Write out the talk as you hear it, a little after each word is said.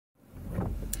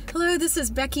Hello, this is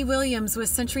Becky Williams with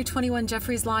Century 21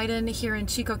 Jeffries Leiden here in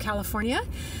Chico, California.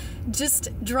 Just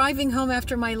driving home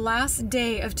after my last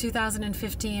day of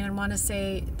 2015 and want to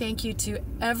say thank you to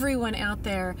everyone out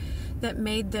there that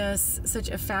made this such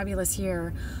a fabulous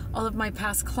year. All of my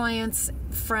past clients,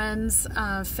 friends,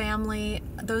 family,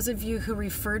 those of you who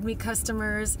referred me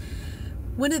customers.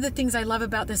 One of the things I love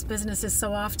about this business is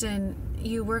so often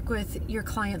you work with your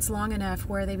clients long enough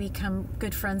where they become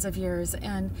good friends of yours,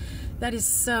 and that is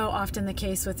so often the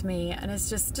case with me, and it's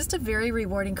just a very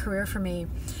rewarding career for me.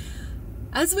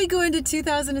 As we go into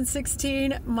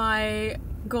 2016, my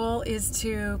goal is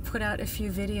to put out a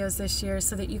few videos this year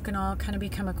so that you can all kind of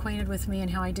become acquainted with me and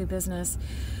how I do business.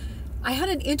 I had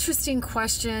an interesting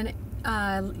question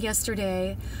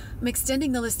yesterday. I'm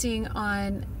extending the listing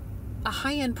on a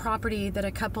high-end property that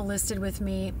a couple listed with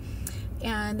me,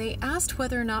 and they asked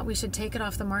whether or not we should take it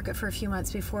off the market for a few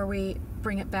months before we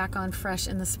bring it back on fresh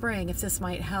in the spring, if this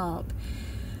might help.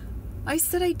 I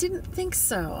said I didn't think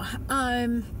so.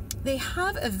 They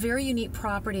have a very unique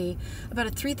property, about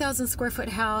a 3,000 square foot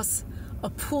house,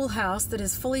 a pool house that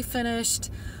is fully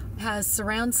finished, has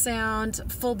surround sound,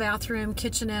 full bathroom,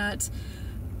 kitchenette,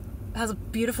 has a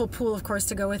beautiful pool, of course,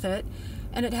 to go with it,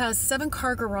 and it has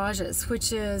 7-car garages,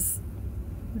 which is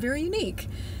very unique.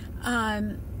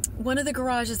 One of the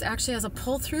garages actually has a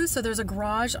pull-through, so there's a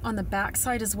garage on the back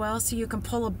side as well, so you can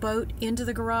pull a boat into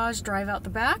the garage, drive out the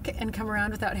back, and come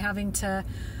around without having to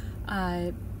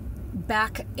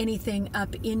back anything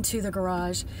up into the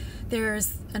garage.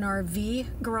 There's an RV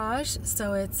garage,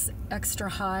 so it's extra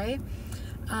high,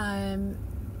 and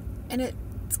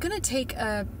it's going to take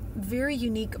a very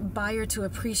unique buyer to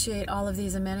appreciate all of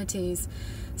these amenities.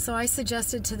 So I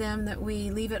suggested to them that we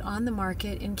leave it on the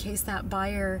market in case that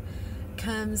buyer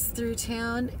comes through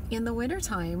town in the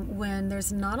wintertime when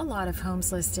there's not a lot of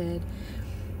homes listed.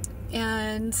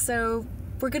 And so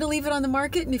we're going to leave it on the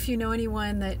market, and if you know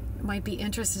anyone that might be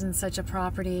interested in such a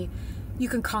property, you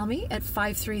can call me at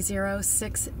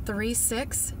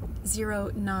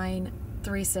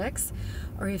 530-636-0936,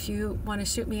 or if you want to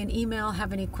shoot me an email,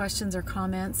 have any questions or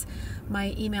comments,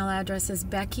 my email address is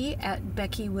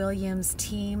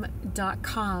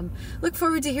becky@beckywilliamsteam.com. Look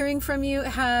forward to hearing from you.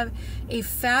 Have a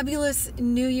fabulous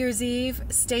New Year's Eve.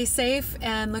 Stay safe,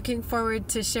 and looking forward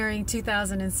to sharing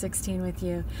 2016 with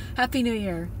you. Happy New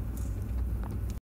Year.